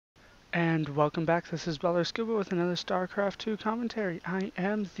And welcome back. This is ballerscuba with another Starcraft 2 commentary. I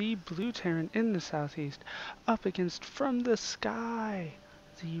am the Blue Terran in the southeast, up against From the Sky,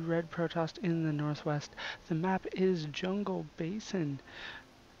 the red Protoss in the northwest. The map is Jungle Basin.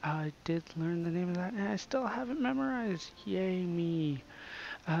 I did learn the name of that, and I still haven't memorized. Yay me.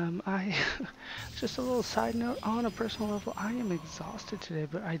 I just a little side note on a personal level. I am exhausted today,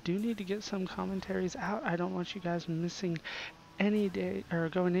 but I do need to get some commentaries out. I don't want you guys missing any day or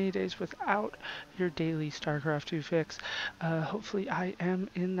going any days without your daily StarCraft 2 fix. Hopefully I am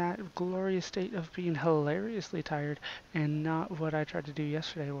in that glorious state of being hilariously tired and not what I tried to do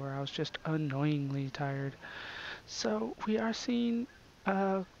yesterday where I was just annoyingly tired. So we are seeing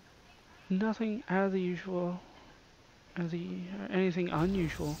nothing out of the usual, anything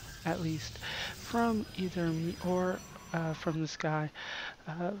unusual at least, from either me or from the sky.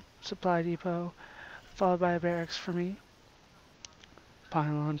 Supply depot followed by a barracks for me.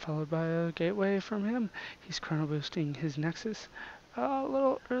 Pylon followed by a gateway from him. He's chrono boosting his Nexus. A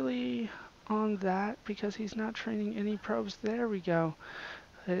little early on that because he's not training any probes. There we go.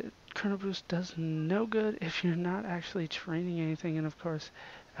 Chrono boost does no good if you're not actually training anything, and of course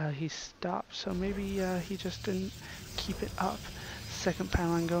he stopped, so maybe he just didn't keep it up. Second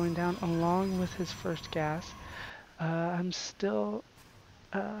pylon going down along with his first gas. I'm still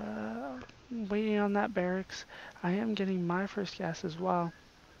waiting on that barracks. I am getting my first gas as well.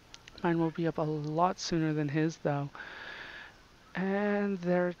 Mine will be up a lot sooner than his though. And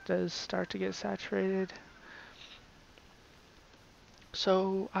there it does start to get saturated.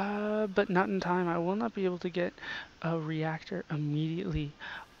 So, but not in time. I will not be able to get a reactor immediately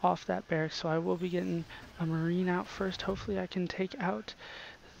off that barracks, so I will be getting a Marine out first. Hopefully I can take out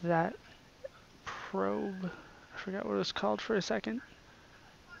that probe. I forgot what it was called for a second.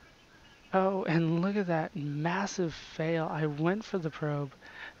 Oh, and look at that massive fail. I went for the probe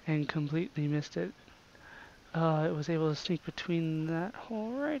and completely missed it. It was able to sneak between that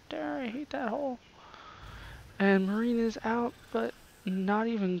hole right there. I hate that hole. And Marine is out, but not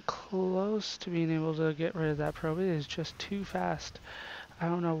even close to being able to get rid of that probe. It is just too fast. I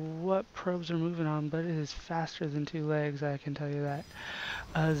don't know what probes are moving on, but it is faster than two legs, I can tell you that.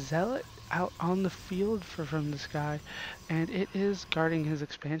 A Zealot out on the field From the Sky, and it is guarding his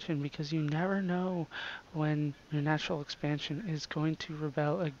expansion because you never know when your natural expansion is going to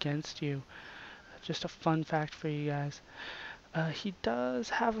rebel against you. Just a fun fact for you guys. He does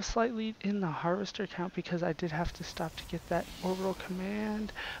have a slight lead in the harvester count because I did have to stop to get that orbital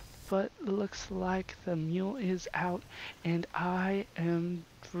command, but looks like the mule is out and I am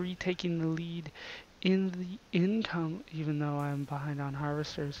retaking the lead in the income even though I'm behind on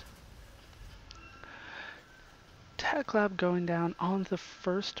harvesters. Tech lab going down on the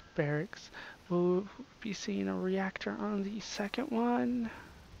first barracks. We'll be seeing a reactor on the second one.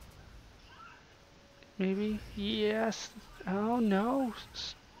 Maybe? Yes. Oh no.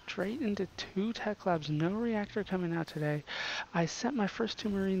 Straight into two tech labs. No reactor coming out today. I sent my first two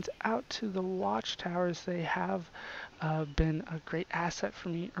Marines out to the watchtowers. They have been a great asset for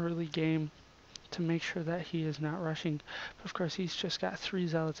me early game to make sure that he is not rushing. But of course, he's just got 3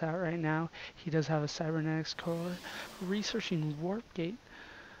 zealots out right now. He does have a cybernetics core. Researching warp gate,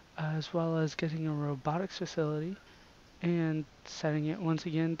 as well as getting a robotics facility and setting it once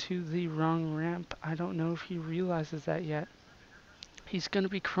again to the wrong ramp. I don't know if he realizes that yet. He's going to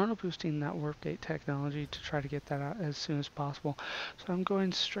be chrono boosting that warp gate technology to try to get that out as soon as possible. So I'm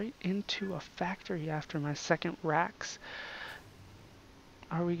going straight into a factory after my second racks.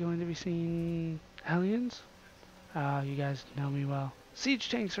 Are we going to be seeing Hellions? You guys know me well. Siege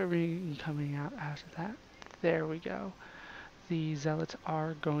tanks are coming out after that. There we go. The zealots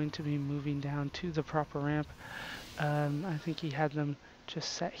are going to be moving down to the proper ramp. I think he had them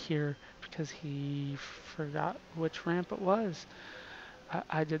just set here because he forgot which ramp it was.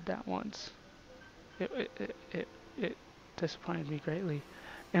 I did that once. It disappointed me greatly.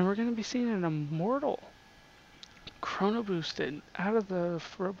 And we're going to be seeing an immortal chrono boosted out of the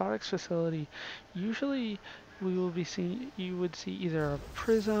robotics facility. Usually we will be seeing, you would see either a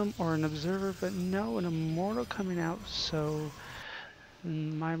prism or an observer, but no, an immortal coming out, so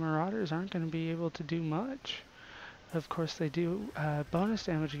my marauders aren't going to be able to do much. Of course they do bonus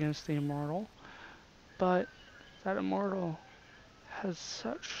damage against the immortal, but that immortal has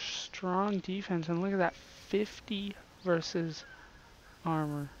such strong defense, and look at that, 50 versus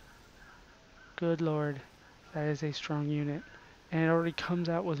armor. Good lord, that is a strong unit. And it already comes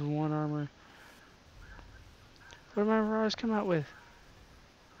out with 1 armor. What do my marauders come out with?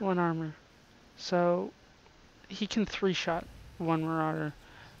 1 armor. So he can 3-shot 1 marauder.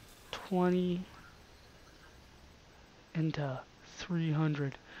 20 into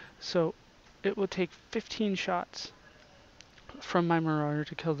 300. So it will take 15 shots from my Marauder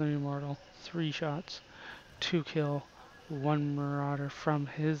to kill the Immortal. 3 shots to kill one Marauder from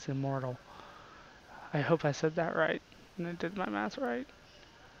his Immortal. I hope I said that right and I did my math right.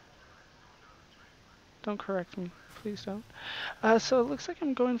 Don't correct me. Please don't. So it looks like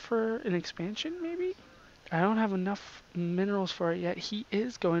I'm going for an expansion, maybe? I don't have enough minerals for it yet. He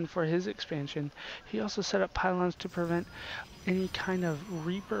is going for his expansion. He also set up pylons to prevent any kind of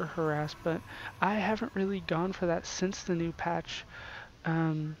Reaper harass, but I haven't really gone for that since the new patch.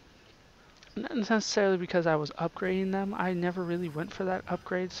 Not necessarily because I was upgrading them. I never really went for that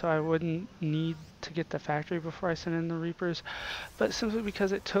upgrade, so I wouldn't need to get the factory before I sent in the Reapers, but simply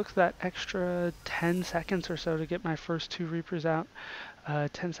because it took that extra 10 seconds or so to get my first 2 Reapers out.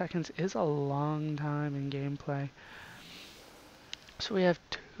 10 seconds is a long time in gameplay. So we have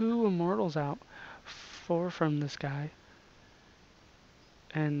 2 Immortals out, 4 from this guy,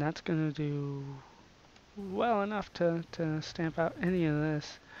 and that's going to do well enough to stamp out any of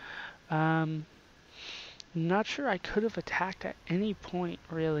this. Not sure I could have attacked at any point,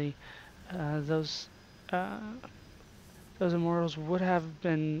 really. Those Immortals would have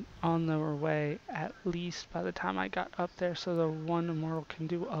been on their way at least by the time I got up there, so the one Immortal can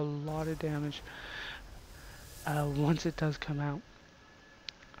do a lot of damage once it does come out.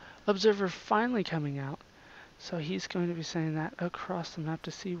 Observer finally coming out, so he's going to be saying that across the map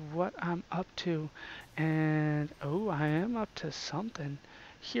to see what I'm up to, and oh, I am up to something.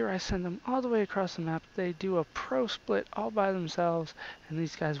 Here I send them all the way across the map. They do a pro split all by themselves, and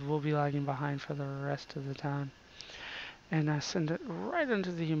these guys will be lagging behind for the rest of the time. And I send it right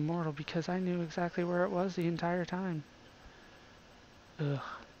into the Immortal because I knew exactly where it was the entire time. Ugh.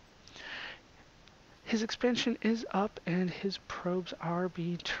 His expansion is up and his probes are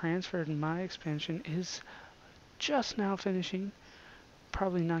being transferred. My expansion is just now finishing.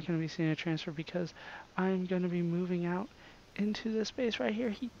 Probably not going to be seeing a transfer because I'm going to be moving out into this space right here.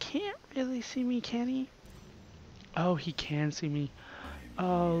 He can't really see me, can he? Oh, he can see me.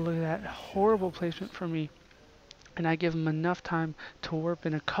 Oh, look at that horrible placement for me. And I give him enough time to warp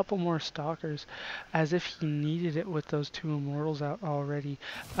in a couple more Stalkers, as if he needed it with those 2 Immortals out already.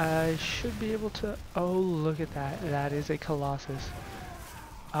 I should be able to... Oh, look at that. That is a Colossus.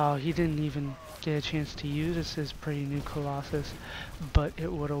 Oh, he didn't even get a chance to use his pretty new Colossus, but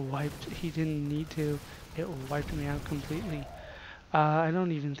it would have wiped... He didn't need to. It wiped me out completely. I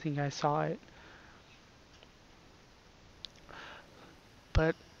don't even think I saw it.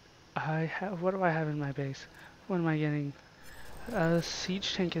 But I have... What do I have in my base? What am I getting?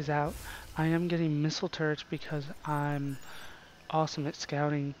 Siege tank is out. I am getting missile turrets because I'm awesome at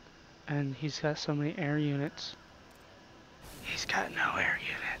scouting, and he's got so many air units. He's got no air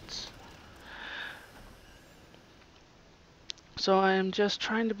units. So I am just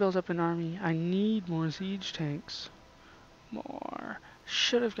trying to build up an army. I need more siege tanks. More.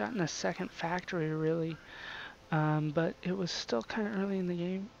 Should have gotten a second factory, really. But it was still kind of early in the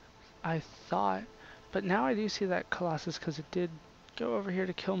game, I thought. But now I do see that Colossus because it did go over here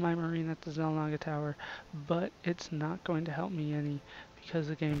to kill my Marine at the Zelnaga Tower. But it's not going to help me any because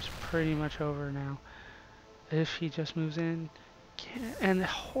the game's pretty much over now. If he just moves in. And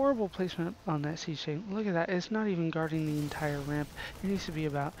horrible placement on that siege tank. Look at that. It's not even guarding the entire ramp. It needs to be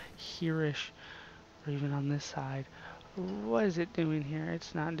about here-ish or even on this side. What is it doing here?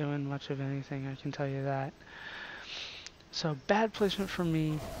 It's not doing much of anything, I can tell you that. So bad placement for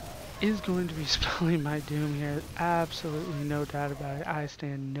me is going to be spelling my doom here. Absolutely no doubt about it. I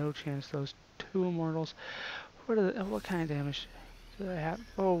stand no chance. Those 2 Immortals. What kind of damage do they have?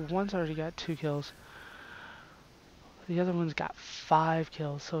 Oh, one's already got 2 kills. The other one's got 5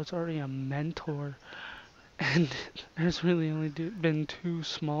 kills, so it's already a mentor. And there's really only been 2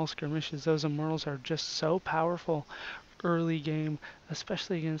 small skirmishes. Those Immortals are just so powerful early game,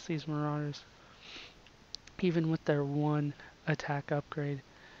 especially against these Marauders. Even with their 1 attack upgrade.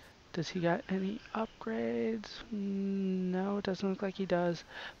 Does he got any upgrades? No, it doesn't look like he does,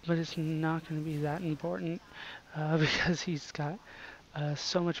 but it's not going to be that important because he's got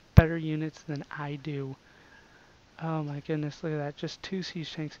so much better units than I do. Oh my goodness, look at that. Just 2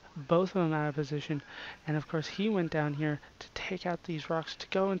 siege tanks, both of them out of position. And of course he went down here to take out these rocks to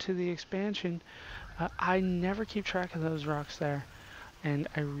go into the expansion. I never keep track of those rocks there, and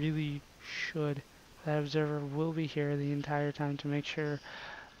I really should. That observer will be here the entire time to make sure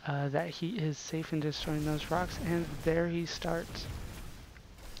that he is safe in destroying those rocks, and there he starts.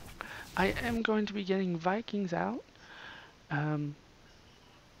 I am going to be getting Vikings out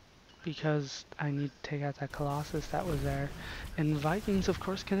because I need to take out that Colossus that was there, and Vikings of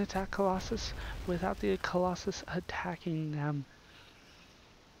course can attack Colossus without the Colossus attacking them.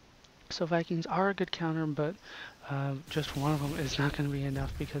 So Vikings are a good counter, but just one of them is not going to be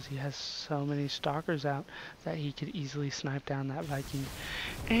enough because he has so many stalkers out that he could easily snipe down that Viking.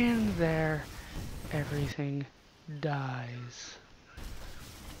 And there, everything dies.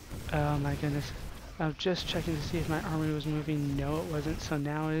 Oh my goodness. I'm just checking to see if my army was moving. No, it wasn't. So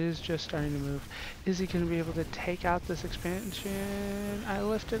now it is just starting to move. Is he going to be able to take out this expansion? I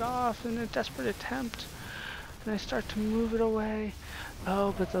lift it off in a desperate attempt. And I start to move it away.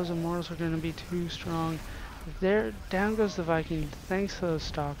 Oh, but those immortals are going to be too strong. There, down goes the Viking, thanks to those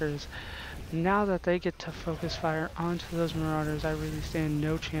stalkers. Now that they get to focus fire onto those marauders, I really stand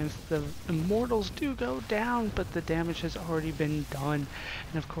no chance. The immortals do go down, but the damage has already been done.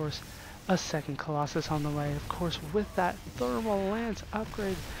 And of course, a second Colossus on the way. Of course, with that thermal lance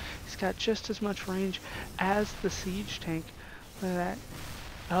upgrade, he's got just as much range as the siege tank. Look at that.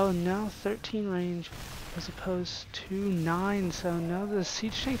 Oh no, 13 range as opposed to 9. So no, the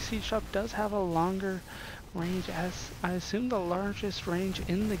siege tank siege shop does have a longer range, as I assume the largest range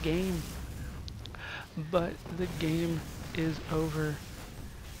in the game. But the game is over.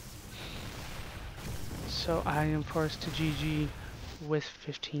 So I am forced to GG with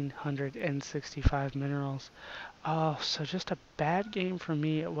 1,565 minerals. Oh, so just a bad game for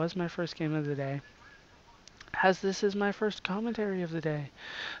me. It was my first game of the day, as this is my first commentary of the day.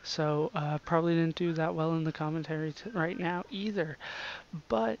 So probably didn't do that well in the commentary right now either.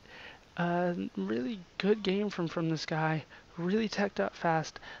 But really good game from the Sky. Really teched up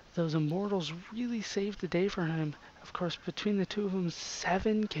fast. Those immortals really saved the day for him. Of course, between the two of them,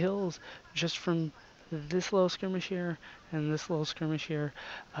 7 kills just from this little skirmish here and this little skirmish here.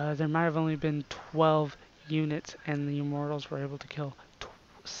 There might have only been 12 units, and the immortals were able to kill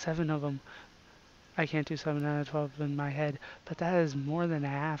 7 of them. I can't do 7 out of 12 in my head, but that is more than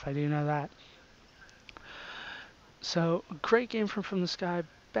half. I do know that. So, great game from the Sky.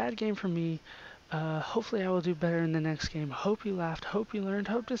 Bad game for me. Hopefully I will do better in the next game. Hope you laughed. Hope you learned.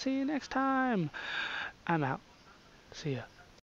 Hope to see you next time. I'm out. See ya.